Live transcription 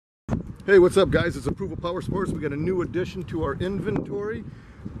Hey, what's up guys? It's Approval Power Sports. We got a new addition to our inventory.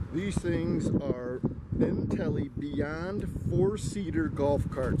 These things are Bintelli Beyond 4-seater golf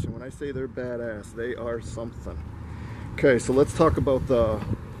carts, and when I say they're badass, they are something. Okay, so let's talk about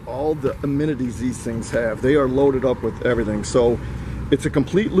all the amenities these things have. They are loaded up with everything. So it's a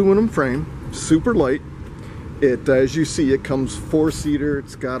complete aluminum frame, super light. It, as you see, it comes 4-seater.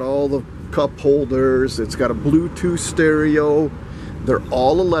 It's got all the cup holders. It's got a Bluetooth stereo. They're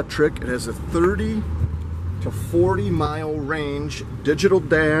all electric. It has a 30 to 40 mile range, digital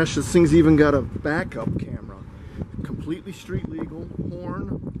dash. This thing's even got a backup camera. Completely street legal,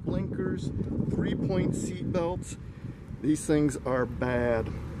 horn, blinkers, 3-point seat belts. These things are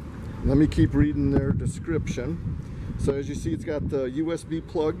bad. Let me keep reading their description. So as you see, it's got the USB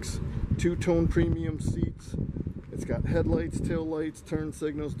plugs, 2-tone premium seats. It's got headlights, tail lights, turn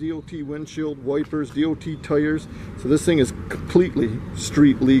signals, DOT windshield wipers, DOT tires. So this thing is completely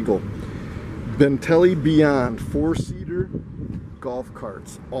street legal. Bintelli Beyond 4-seater golf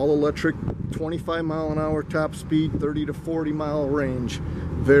carts, all electric, 25 mile an hour top speed, 30 to 40 mile range.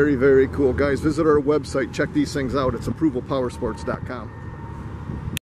 Very, very cool. Guys, visit our website, check these things out. It's approvalpowersports.com.